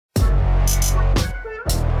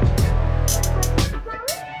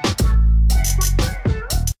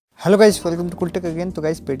Hello guys, welcome to cool take again. तो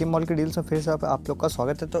guys, Paytm mall की deals में फिर से आप लोग का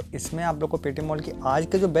स्वागत है। तो इसमें आप लोग को पेटीएम मॉल की आज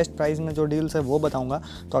के जो बेस्ट प्राइस में जो डील्स है वो बताऊंगा।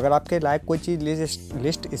 तो अगर आपके लायक कोई चीज़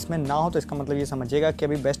लिस्ट इसमें ना हो तो इसका मतलब ये समझिएगा कि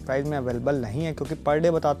अभी बेस्ट प्राइस में अवेलेबल नहीं है, क्योंकि पर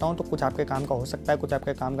डे बताता हूँ तो कुछ आपके काम का हो सकता है, कुछ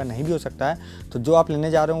आपके काम का नहीं भी हो सकता है। तो जो आप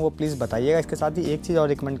लेने जा रहे हो वो प्लीज़ बताइएगा। इसके साथ ही एक चीज़ और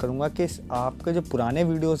रिकमेंड करूँगा कि आपके जो पुराने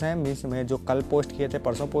वीडियोज़ हैं मीन्स में जो कल पोस्ट किए थे,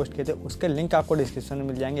 परसों पोस्ट किए थे, उसके लिंक आपको डिस्क्रिप्शन में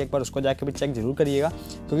मिल जाएंगे। एक बार उसको जाकर भी चेक जरूर करिएगा,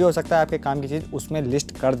 क्योंकि हो सकता है आपके काम की चीज़ उसमें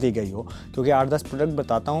लिस्ट कर दी गई हो। क्योंकि 8-10 प्रोडक्ट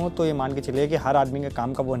बताता हूँ तो ये मान के चलिए कि हर आदमी के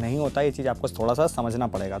काम का वो नहीं होता है। ये चीज़ आपको थोड़ा सा समझना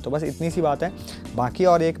पड़ेगा। तो बस इतनी सी बात है। बाकी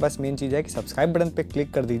और एक बस मेन चीज़ है कि सब्सक्राइब बटन पे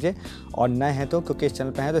क्लिक कर दीजिए, और नए हैं तो क्योंकि इस चैनल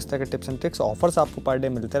पे हैं तो इस तरह के टिप्स एंड ट्रिक्स ऑफर्स आपको पर डे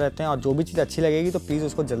मिलते रहते हैं। और जो भी चीज़ अच्छी लगेगी तो प्लीज़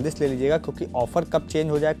उसको जल्दी से ले लीजिएगा, क्योंकि ऑफर कब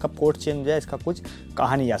चेंज हो जाए, कब कोड चेंज हो जाए, इसका कुछ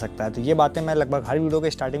कहा नहीं जा सकता है। तो ये बातें मैं लगभग हर वीडियो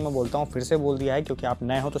के स्टार्टिंग में बोलता हूँ, फिर से बोल दिया है क्योंकि आप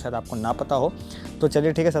नए हो तो शायद आपको ना पता हो। तो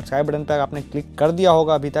चलिए ठीक है, सब्सक्राइब बटन पर आपने क्लिक कर दिया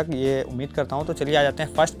होगा अभी तक, ये उम्मीद करता हूँ। तो चलिए आ जाते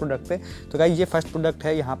हैं फर्स्ट प्रोडक्ट पे। तो गाइस, ये फर्स्ट प्रोडक्ट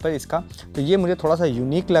है यहाँ पर इसका। तो ये मुझे थोड़ा सा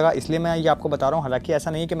यूनिक लगा, इसलिए मैं ये आपको बता रहा हूँ। हालांकि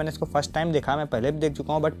ऐसा नहीं है कि मैंने इसको फर्स्ट टाइम देखा, मैं पहले भी देख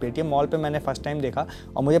चुका हूँ, बट पेटीएम मॉल पे मैंने फर्स्ट टाइम देखा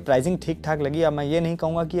और मुझे प्राइसिंग ठीक ठाक लगी। अब मैं ये नहीं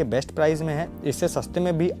कहूँगा कि ये बेस्ट प्राइस में है, इससे सस्ते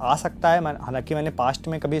में भी आ सकता है। हालांकि मैंने पास्ट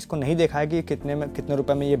में कभी इसको नहीं देखा है कि कितने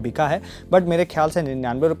रुपये में ये बिका है, बट मेरे ख्याल से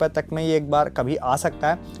 99 रुपये तक में ये एक बार कभी आ सकता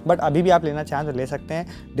है। बट अभी भी आप लेना चाहें तो ले सकते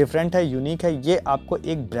हैं। डिफरेंट है, यूनिक है। ये आपको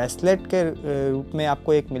एक ब्रेसलेट के रूप में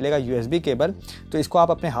आपको एक मिलेगा USB केबल। तो इसको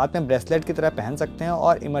आप अपने हाथ में ब्रेसलेट की तरह पहन सकते हैं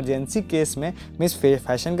और इमरजेंसी केस में मीन्स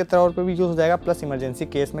फैशन के तौर पर भी यूज़ हो जाएगा। प्लस इमरजेंसी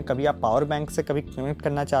केस में कभी आप पावर बैंक से कभी कनेक्ट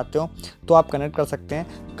करना चाहते हो तो आप कनेक्ट कर सकते हैं,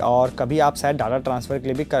 और कभी आप शायद डाटा ट्रांसफ़र के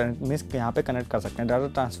लिए भी मीन्स यहाँ पे कनेक्ट कर सकते हैं। डाटा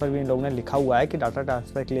ट्रांसफ़र भी इन लोगों ने लिखा हुआ है कि डाटा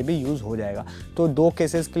ट्रांसफ़र के लिए भी यूज़ हो जाएगा। तो 2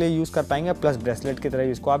 केसेस के लिए यूज़ कर पाएंगे, प्लस ब्रेसलेट की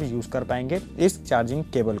तरह इसको आप यूज़ कर पाएंगे इस चार्जिंग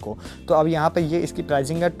केबल को। तो अब यहाँ पर ये इसकी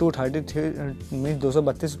प्राइसिंग है 233 मीन्स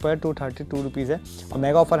 232 रुपये, 232 रुपीज़ है। और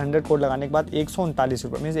मेगा ऑफर 100 कोड लगाने के बाद 139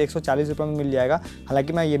 रुपये मीन्स 140 रुपये में मिल जाएगा।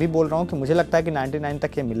 हालांकि मैं ये भी बोल रहा हूँ कि मुझे लगता है कि 99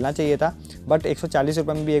 तक ये मिलना चाहिए था, बट 140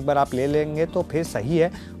 रुपये में भी एक बार आप ले लेंगे तो फिर सही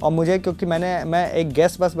है। और मुझे क्योंकि मैं एक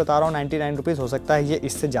गैस बस बता रहा हूँ, 99 रुपीज़ हो सकता है ये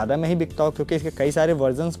इससे ज़्यादा में ही बिकता हो, क्योंकि इसके कई सारे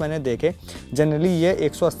वर्जन्स मैंने देखे। जनरली ये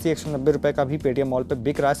 180-190 रुपये का भी पेटीएम मॉल पे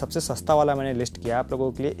बिक रहा है। सबसे सस्ता वाला मैंने लिस्ट किया है आप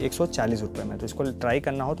लोगों के लिए 140 रुपये में। तो इसको ट्राई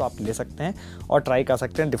करना हो तो आप ले सकते हैं और ट्राई कर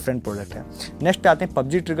सकते हैं, डिफरेंट प्रोडक्ट है। नेक्स्ट आते हैं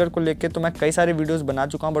PUBG ट्रिगर को लेकर। तो मैं कई सारे वीडियोज़ बना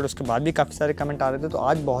चुका हूँ, बट उसके बाद भी काफ़ी सारे कमेंट आ रहे थे, तो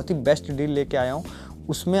आज बहुत ही बेस्ट डील लेके आया हूँ,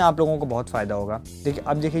 उसमें आप लोगों को बहुत फ़ायदा होगा। देखिए,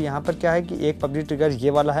 अब देखिए यहाँ पर क्या है कि एक PUBG ट्रिगर ये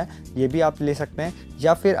वाला है, ये भी आप ले सकते हैं,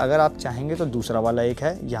 या फिर अगर आप चाहेंगे तो दूसरा वाला एक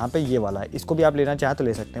है यहाँ पे ये वाला है, इसको भी आप लेना चाहें तो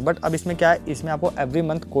ले सकते हैं। बट अब इसमें क्या है, इसमें आपको एवरी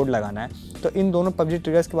मंथ कोड लगाना है। तो इन दोनों PUBG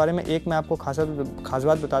ट्रिगर्स के बारे में एक मैं आपको खास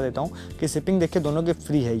बात बता देता हूँ कि शिपिंग देखिए दोनों की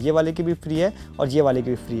फ्री है, ये वाले की भी फ्री है और ये वाले की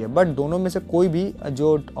भी फ्री है। बट दोनों में से कोई भी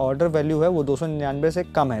जो ऑर्डर वैल्यू है वो 299 से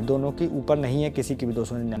कम है, दोनों की ऊपर नहीं है किसी की भी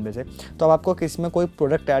 299 से। तो अब आपको किसी में कोई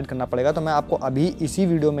प्रोडक्ट ऐड करना पड़ेगा। तो मैं आपको अभी इसी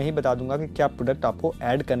वीडियो में ही बता दूंगा कि क्या प्रोडक्ट आपको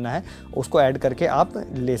ऐड करना है, उसको ऐड करके आप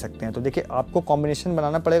ले सकते हैं। तो देखिए, आपको कॉम्बिनेशन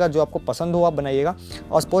बनाना पड़ेगा, जो आपको पसंद हो आप बनाइएगा।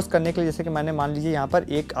 और सपोज करने के लिए जैसे कि मैंने मान लीजिए यहाँ पर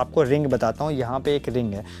एक आपको रिंग बताता हूँ, यहाँ पे एक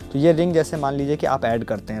रिंग है। तो ये रिंग जैसे मान लीजिए कि आप ऐड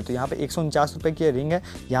करते हैं, तो यहाँ पे 149 रुपये की रिंग है।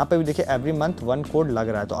 यहाँ पे भी देखिए Everymonth1 कोड लग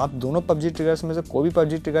रहा है। तो आप दोनों PUBG ट्रिगर्स में से कोई भी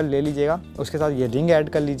PUBG ट्रिगर ले लीजिएगा, उसके साथ ये रिंग ऐड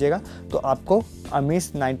कर लीजिएगा, तो आपको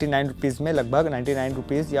मीन्स 99 रुपीज़ में, लगभग 99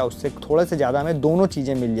 रुपीज़ या उससे थोड़े से ज़्यादा में दोनों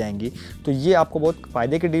चीज़ें मिल जाएंगी। तो ये आपको बहुत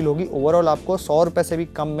फ़ायदे की डील होगी। ओवरऑल आपको 100 रुपये से भी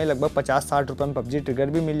कम में लगभग 50-60 रुपये में PUBG ट्रिगर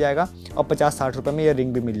भी मिल जाएगा और 50-60 रुपये में ये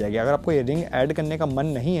रिंग भी मिल जाएगी। अगर आपको ये रिंग ऐड करने का मन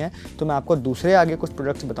नहीं है तो मैं आपको दूसरे आगे कुछ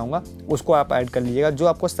प्रोडक्ट्स बताऊंगा, उसको आप ऐड कर लीजिएगा। जो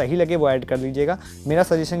आपको सही लगे वो ऐड कर लीजिएगा। मेरा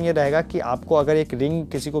सजेशन ये रहेगा कि आपको अगर एक रिंग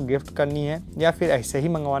किसी को गिफ्ट करनी है या फिर ऐसे ही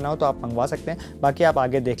मंगवाना हो तो आप मंगवा सकते हैं। बाकी आप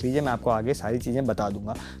आगे देख लीजिए, मैं आपको आगे सारी चीज़ें बता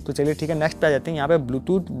दूंगा। तो चलिए ठीक है, नेक्स्ट पे आ जाते हैं। यहाँ पे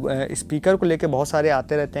ब्लूटूथ स्पीकर को लेके बहुत सारे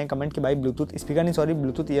आते रहते हैं कमेंट कि भाई ब्लूटूथ स्पीकर नहीं, सॉरी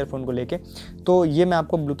ब्लूटूथ ईयरफोन को लेके। तो ये मैं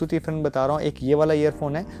आपको ब्लूटूथ ईयरफोन बता रहा हूँ। एक ये वाला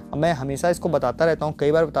ईयरफोन है, मैं हमेशा इसको बताता रहता हूँ,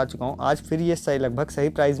 कई बार बता चुका हूँ। आज फिर ये लगभग सही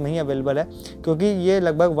प्राइस में ही अवेलेबल है, क्योंकि ये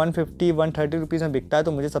लगभग 150-130 रुपीज़ में बिकता है,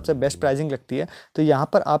 तो मुझे सबसे बेस्ट प्राइसिंग लगती है। तो यहाँ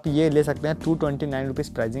पर आप ये ले सकते हैं, 229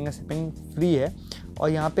 रुपीज़ प्राइसिंग है, शिपिंग फ्री है। और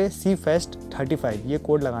यहाँ पे CFEST35 ये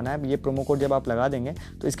कोड लगाना है। ये प्रोमो कोड जब आप लगा देंगे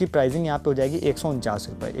तो इसकी प्राइसिंग यहाँ पे हो जाएगी 149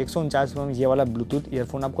 रुपये। 149 रुपये में ये वाला ब्लूटूथ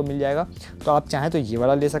ईयरफोन आपको मिल जाएगा। तो आप चाहें तो ये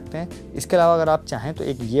वाला ले सकते हैं। इसके अलावा अगर आप चाहें तो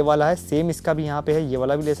एक ये वाला है, सेम इसका भी यहाँ यहाँ पे है ये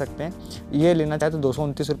वाला भी ले सकते हैं। ये लेना चाहे तो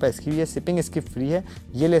 229 रुपये इसकी भी है, शिपिंग इसकी फ्री है,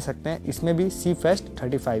 ये ले सकते हैं। इसमें भी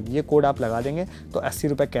CFEST35 ये कोड आप लगा देंगे तो 80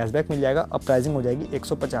 रुपये कैशबैक मिल जाएगा। अब प्राइसिंग हो जाएगी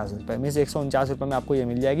 150 रुपये, मीन्स 149 रुपये में आपको ये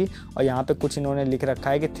मिल जाएगी। और यहाँ पे कुछ इन्होंने लिख रखा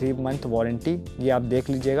है कि 3 मंथ वारंटी, ये आप देख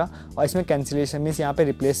लीजिएगा। और इसमें कैंसिलेशन मीन्स यहाँ पे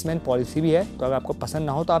रिप्लेसमेंट पॉलिसी भी है, तो अगर आपको पसंद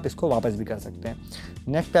ना हो तो आप इसको वापस भी कर सकते हैं।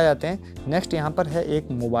 नेक्स्ट पे आ जाते हैं। नेक्स्ट यहाँ पर है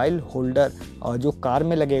एक मोबाइल होल्डर जो कार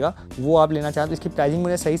में लगेगा, वो आप लेना चाहते हो। इसकी प्राइसिंग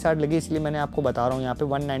मुझे सही साइड लगी इसलिए मैंने आपको बता रहा हूँ। यहाँ पे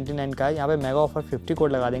 199 का है, यहाँ पे मेगा ऑफर 50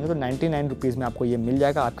 कोड लगा देंगे तो 99 रुपीज़ में आपको ये मिल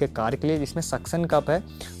जाएगा आपके कार के लिए। जिसमें सक्शन कप है,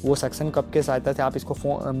 वो सक्शन कप के सहायता से आप इसको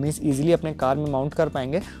फोन मीन्स ईजिली अपने कार में माउंट कर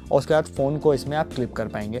पाएंगे और उसके बाद फ़ोन को इसमें आप क्लिप कर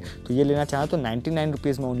पाएंगे। तो ये लेना चाहें तो 99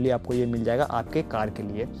 रुपीज़ में ओनली आपको ये मिल जाएगा आपके कार के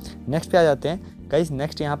लिए। नेक्स्ट पे आ जाते हैं गाइस।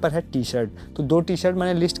 नेक्स्ट यहाँ पर है टी शर्ट। तो 2 टी शर्ट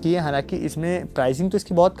मैंने लिस्ट की है, हालांकि इसमें प्राइसिंग तो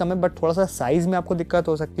इसकी बहुत कम है बट थोड़ा सा साइज़ में आपको दिक्कत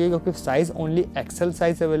हो सकती है क्योंकि size only Excel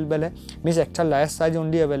size available है, means extra large size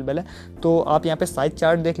only available है। तो आप यहाँ पे साइज़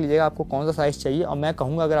चार्ट देख लीजिएगा आपको कौन सा साइज़ चाहिए। और मैं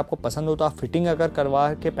कहूँगा अगर आपको पसंद हो तो आप फिटिंग अगर करवा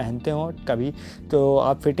के पहनते हो कभी तो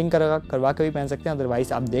आप फिटिंग करवा के भी पहन सकते हैं,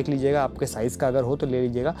 अदरवाइज़ आप देख लीजिएगा आपके साइज़ का अगर हो तो ले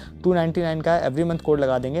लीजिएगा। 299 का है, एवरी मंथ कोड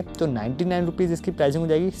लगा देंगे तो 99 रुपीज़ इसकी प्राइसिंग हो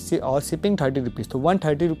जाएगी और शिपिंग 30 रुपीज़, तो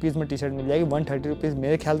 130 रुपीज़ में टी शर्ट मिल जाएगी। 130 रुपीज़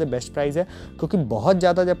मेरे ख्याल बेस्ट प्राइस है क्योंकि बहुत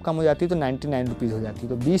ज़्यादा जब कम हो जाती है तो 99 रुपीज़ हो जाती है।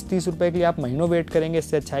 तो 20-30 रुपये के लिए आप महीनों वेट करेंगे,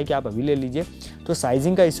 इससे अच्छा है कि आप अभी ले लीजिए। तो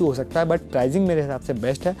साइजिंग का इशू हो सकता है बट प्राइसिंग मेरे हिसाब से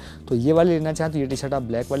बेस्ट है। तो ये वाली लेना चाहें तो ये टी शर्ट आप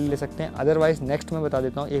ब्लैक वाली ले सकते हैं। अदरवाइज नेक्स्ट मैं बता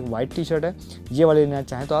देता हूँ, एक वाइट टी शर्ट है, ये वाली लेना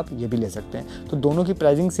चाहें तो आप ये भी ले सकते हैं। तो दोनों की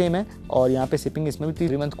प्राइसिंग सेम है और यहाँ पे शिपिंग इसमें भी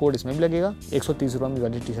 3 मंथ कोड इसमें भी लगेगा। 130 रुपये में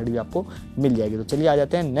वाली टी शर्ट भी आपको मिल जाएगी। तो चलिए आ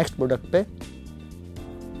जाते हैं नेक्स्ट प्रोडक्ट पे।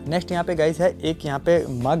 नेक्स्ट यहाँ पे गाइस है एक यहाँ पे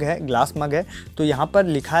मग है, ग्लास मग है। तो यहाँ पर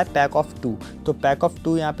लिखा है पैक ऑफ 2, तो पैक ऑफ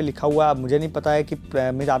 2 यहाँ पे लिखा हुआ है। मुझे नहीं पता है कि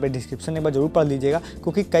मेरे आप डिस्क्रिप्शन एक बार जरूर पढ़ लीजिएगा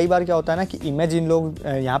क्योंकि कई बार क्या होता है ना कि इमेज इन लोग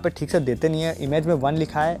यहाँ पे ठीक से देते नहीं है। इमेज में 1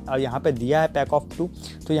 लिखा है और यहाँ पे दिया है पैक ऑफ 2।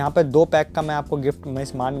 तो यहाँ पे 2 पैक का मैं आपको गिफ्ट मैं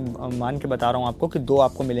मान के बता रहा हूँ आपको कि 2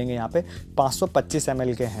 आपको मिलेंगे। यहाँ पे 525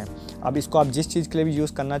 ml के हैं। अब इसको आप जिस चीज़ के लिए भी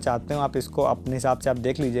यूज़ करना चाहते हो आप इसको अपने हिसाब से आप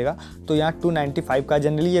देख लीजिएगा। तो यहाँ 295 का,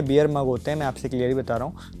 जनरली ये बियर मग होते हैं, मैं आपसे क्लियरली बता रहा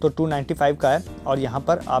हूँ। तो 295 का है और यहाँ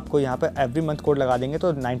पर आपको यहाँ पर एवरी मंथ कोड लगा देंगे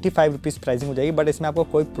तो 95 रुपीज़ प्राइसिंग हो जाएगी। बट इसमें आपको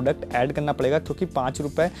कोई प्रोडक्ट ऐड करना पड़ेगा क्योंकि 5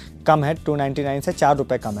 रुपये कम है, 299 से 4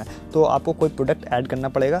 रुपये कम है। तो आपको कोई प्रोडक्ट ऐड करना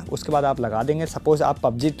पड़ेगा, उसके बाद आप लगा देंगे। सपोज़ आप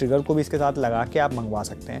PUBG ट्रिगर को भी इसके साथ लगा के आप मंगवा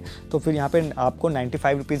सकते हैं। तो फिर यहाँ पे आपको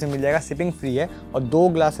 95 रुपीज़ में मिल जाएगा, शिपिंग फ्री है और 2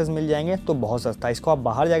 ग्लासेस मिल जाएंगे तो बहुत सस्ता है। इसको आप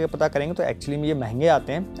बाहर जाके पता करेंगे तो एक्चुअली में ये महंगे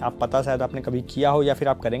आते हैं। आप पता शायद आपने कभी किया हो या फिर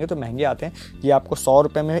आप करेंगे तो महंगे आते हैं। ये आपको 100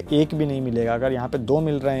 रुपये में एक भी नहीं मिलेगा। अगर यहाँ पे 2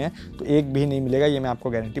 मिल रहे हैं तो एक भी नहीं मिलेगा, ये मैं आपको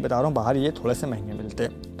गारंटी बता रहा हूँ। बाहर ये थोड़े से महंगे मिलते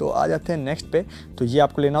हैं। तो आ जाते हैं नेक्स्ट पे। तो ये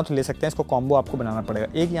आपको लेना हो तो ले सकते हैं, इसको कॉम्बो आपको बनाना पड़ेगा।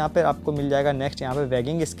 एक यहाँ पे आपको मिल जाएगा नेक्स्ट यहाँ पे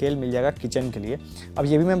वैगिंग स्केल मिल जाएगा किचन के लिए। अब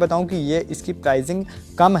ये भी मैं बताऊँ कि ये इसकी प्राइसिंग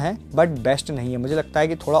कम है बट बेस्ट नहीं है। मुझे लगता है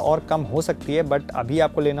कि थोड़ा और कम हो सकती है बट अभी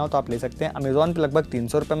आपको लेना हो तो आप ले सकते हैं। अमेज़ॉन पे लगभग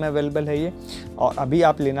 300 रुपये में अवेलेबल है ये, और अभी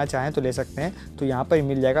आप लेना चाहें तो ले सकते हैं। तो यहाँ पर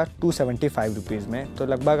मिल जाएगा 275 रुपीज़ में, तो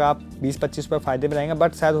लगभग आप 20-25 रुपये फ़ायदे में रहेंगे।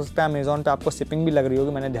 बट शायद हो सकता है अमेज़ॉन पे आपको शिपिंग भी लग रही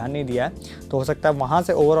होगी, मैंने ध्यान नहीं दिया है। तो हो सकता है वहाँ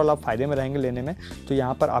से ओवरऑल आप फ़ायदे में रहेंगे लेने में। तो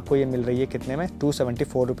यहाँ पर आपको ये मिल रही है कितने में,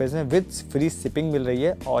 274 रुपीज़ में विद फ्री शिपिंग मिल रही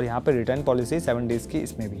है। और यहाँ पर रिटर्न पॉलिसी 7 डेज़ की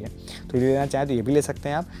इसमें भी है। तो ये लेना चाहें तो ये भी ले सकते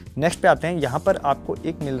हैं आप। नेक्स्ट पे आते हैं, यहाँ पर आपको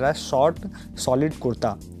एक मिल रहा है शॉर्ट सॉलिड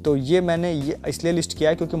कुर्ता। तो ये मैंने ये इसलिए लिस्ट किया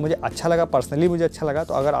है क्योंकि मुझे अच्छा लगा, पर्सनली मुझे अच्छा लगा।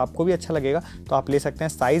 तो अगर आपको भी अच्छा लगेगा तो आप ले सकते हैं।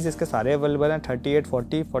 साइज़ इसके सारे अवेलेबल हैं, 38,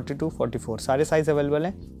 40, 42, 44 सारे साइज़ अवेलेबल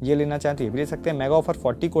हैं। ये लेना चाहें तो ये भी ले सकते हैं। मेगा ऑफर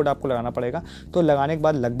 40 कोड आपको लगाना पड़ेगा। तो लगाने के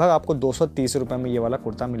बाद लगभग आपको 230 रुपये में ये वाला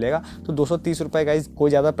कुर्ता मिलेगा। तो 230 रुपये गाइस कोई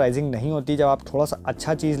ज़्यादा प्राइसिंग नहीं होती। जब आप थोड़ा सा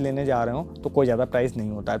अच्छा चीज़ लेने जा रहे हो तो कोई ज़्यादा प्राइस नहीं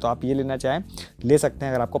होता है। तो आप ये लेना चाहें ले सकते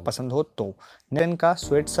हैं अगर आपको पसंद हो तो। नेन का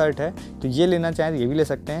स्वेट शर्ट है तो ये लेना चाहें तो ये भी ले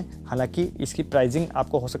सकते हैं। हालांकि इसकी प्राइसिंग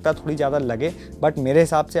आपको हो सकता है थोड़ी ज़्यादा लगे बट मेरे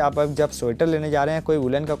हिसाब से आप जब स्वेटर लेने जा रहे हैं, कोई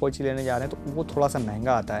वुलन का कोई चीज़ लेने जा रहे हैं तो वो थोड़ा सा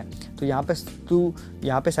महंगा आता है। तो यहाँ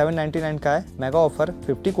पे 799 का है, मेगा ऑफर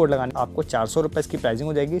 50 कोड लगाने आपको 400 रुपये इसकी प्राइसिंग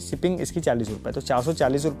हो जाएगी। शिपिंग इसकी 40 रुपये, तो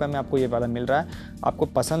 440 रुपये में आपको ये वाला मिल रहा है। आपको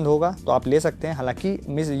पसंद होगा तो आप ले सकते हैं। हालांकि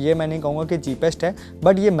ये मैं नहीं कहूँगा कि चीपेस्ट है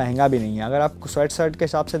बट ये महंगा भी नहीं है। अगर आप स्वेट शर्ट के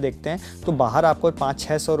हिसाब से देखते हैं तो बाहर आपको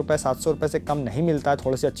 500-600 रुपये 700 रुपये से कम नहीं मिलता है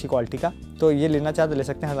थोड़ी सी अच्छी क्वालिटी का। तो ये लेना चाहे तो ले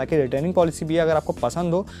सकते हैं। हालांकि रिटर्निंग पॉलिसी भी है, अगर आपको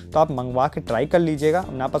पसंद हो तो आप मंगवा के ट्राई कर लीजिएगा,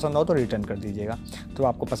 ना पसंद हो तो रिटर्न कर दीजिएगा। तो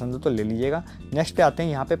आपको पसंद हो तो ले लीजिएगा। नेक्स्ट पे आते हैं,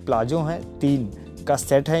 यहाँ पे प्लाजो हैं 3। का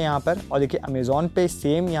सेट है यहाँ पर। और देखिए अमेज़ॉन पे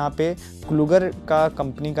सेम यहाँ पे क्लूगर का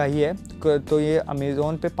कंपनी का ही है, तो ये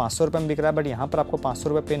अमेज़ॉन पे 500 रुपये में बिक रहा है, बट यहाँ पर आपको 500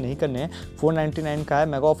 रुपये पे नहीं करने हैं, 499 का है।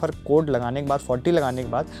 मेगा ऑफर कोड लगाने के बाद 40 लगाने के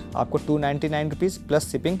बाद आपको 299 रुपीज़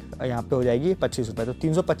प्लस शिपिंग यहाँ पे हो जाएगी 25 रुपये, तो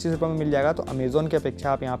 325 रुपये में मिल जाएगा। तो अमेज़ॉन की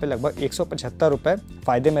अपेक्षा आप यहाँ पे लगभग 175 रुपये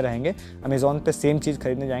फ़ायदे में रहेंगे। अमेज़ॉन पे सेम चीज़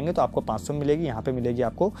खरीदने जाएंगे तो आपको 500 मिलेगी, यहाँ पे मिलेगी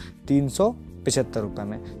आपको 325 रुपये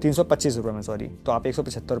में, 325 रुपये में सॉरी, तो आप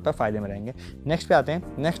 175 रुपये फ़ायदे में रहेंगे। नेक्स्ट पे आते हैं।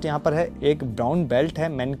 नेक्स्ट यहाँ पर है एक ब्राउन बेल्ट है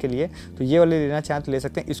मेन के लिए, तो ये वाले लेना चाहें तो ले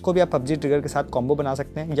सकते हैं। इसको भी आप पबजी ट्रिगर के साथ कॉम्बो बना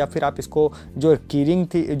सकते हैं, या फिर आप इसको जो की रिंग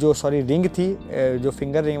थी, रिंग थी, जो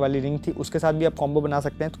फिंगर रिंग वाली रिंग थी, उसके साथ भी आप कॉम्बो बना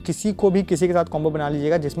सकते हैं। तो किसी के साथ कॉम्बो बना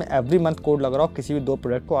लीजिएगा जिसमें एवरी मंथ कोड लग रहा हो, किसी भी 2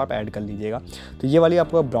 प्रोडक्ट को आप ऐड कर लीजिएगा। तो ये वाली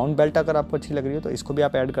आपको ब्राउन बेल्ट अगर आपको अच्छी लग रही है तो इसको भी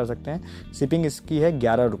आप ऐड कर सकते हैं। शिपिंग इसकी है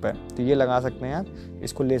 11 रुपये, तो ये लगा सकते हैं आप,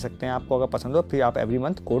 इसको ले सकते हैं। आपको अगर पसंद हो फिर आप एवरी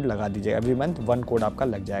मंथ कोड लगा दीजिएगा, एवरी मंथ 1 कोड आपका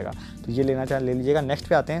लग जाएगा। तो ये लेना चाहें ले लीजिएगा। नेक्स्ट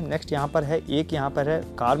पे आते हैं। नेक्स्ट यहाँ पर है यहाँ पर है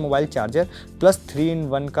car mobile charger plus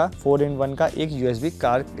 3-in-1 का 4-in-1 का एक USB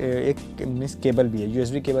कार एक मिस केबल भी है,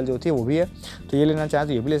 USB केबल जो होती है वो भी है। तो ये लेना चाहें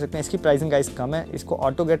तो ये भी ले सकते हैं। इसकी प्राइसिंग गाइस कम है, इसको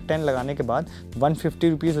ऑटो गेट 10 लगाने के बाद 150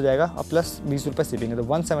 रुपीज़ हो जाएगा और प्लस 20 रुपये शिपिंग है। तो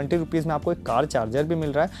 170 रुपीज़ में आपको एक कार चार्जर भी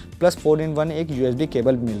मिल रहा है प्लस 4-in-1 एक USB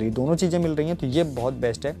केबल भी मिल रही है, दोनों चीज़ें मिल रही हैं। तो ये बहुत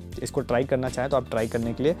बेस्ट है, इसको ट्राई करना चाहें तो आप ट्राई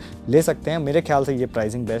करने के लिए ले सकते हैं। मेरे ख्याल से ये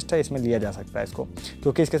प्राइसिंग बेस्ट है, इसमें लिया जा सकता है इसको,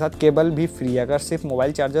 क्योंकि इसके साथ केबल भी फ्री है। अगर सिर्फ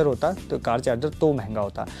मोबाइल चार्जर होता तो कार चार्जर तो महंगा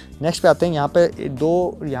होता। नेक्स्ट पे आते हैं।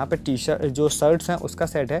 यहाँ पे टी शर्ट जो शर्ट्स हैं उसका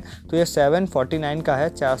सेट है, तो ये 749 का है,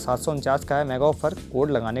 749 का है। मेगा ऑफर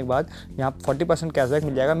कोड लगाने के बाद यहाँ 40% कैशबैक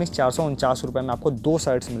मिल जाएगा। मीन्स 449 रुपये में आपको 2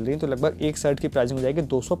 शर्ट्स मिल रही हैं, तो लगभग एक शर्ट की प्राइसिंग हो जाएगी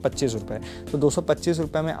 225 रुपये। तो 225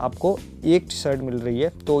 रुपये में आपको एक शर्ट मिल रही है,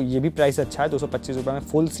 तो ये भी प्राइस अच्छा है। 225 रुपये में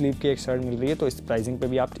फुल स्लीव की एक शर्ट मिल रही है, तो इस प्राइसिंग पे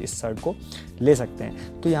भी आप इस शर्ट को ले सकते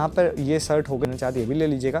हैं। तो यहाँ पर ये शर्ट हो गया, चाहते ये भी ले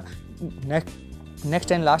लीजिएगा।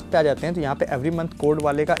 नेक्स्ट एंड लास्ट पे आ जाते हैं। तो यहाँ पे एवरी मंथ कोड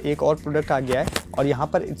वाले का एक और प्रोडक्ट आ गया है, और यहाँ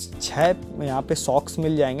पर 6 यहाँ पे सॉक्स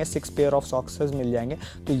मिल जाएंगे, 6 पेयर ऑफ सॉक्सेस मिल जाएंगे।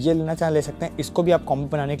 तो ये लेना चाहें ले सकते हैं। इसको भी आप कॉम्बो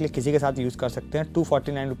बनाने के लिए किसी के साथ यूज़ कर सकते हैं।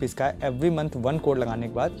 249 रुपीज़ का है। एवरी मंथ 1 कोड लगाने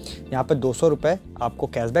के बाद यहाँ पर 200 रुपये आपको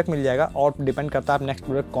कैशबैक मिल जाएगा, और डिपेंड करता है आप नेक्स्ट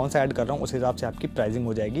प्रोडक्ट कौन सा ऐड कर रहा हूँ, उस हिसाब से आपकी प्राइसिंग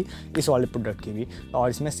हो जाएगी इस वाले प्रोडक्ट की भी। और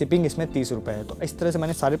इसमें शिपिंग इसमें 30 रुपये है। तो इस तरह से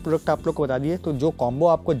मैंने सारे प्रोडक्ट आप लोग को बता दिए। तो जो कॉम्बो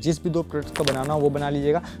आपको जिस भी 2 प्रोडक्ट का बनाना हो वो बना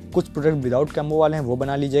लीजिएगा, कुछ प्रोडक्ट विदाउट कॉम्बो वाले हैं वो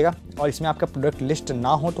बना लीजिएगा। और इसमें आपका प्रोडक्ट लिस्ट ना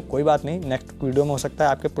हो तो कोई बात नहीं, नेक्स्ट वीडियो में हो सकता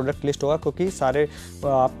है आपके प्रोडक्ट लिस्ट होगा, क्योंकि सारे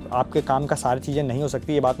आपके काम का सारी चीज़ें नहीं हो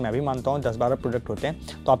सकती, ये बात मैं भी मानता हूँ। 10-12 प्रोडक्ट होते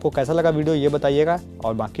हैं। तो आपको कैसा लगा वीडियो ये बताइएगा,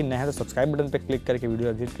 और बाकी नए हैं तो सब्सक्राइब बटन पर क्लिक करके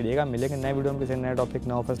वीडियो विजिट करिएगा। मिलेंगे नए वीडियो में किसी नए टॉपिक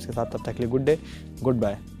नए ऑफर्स के साथ, तब तक के लिए गुड डे, गुड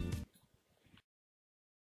बाय।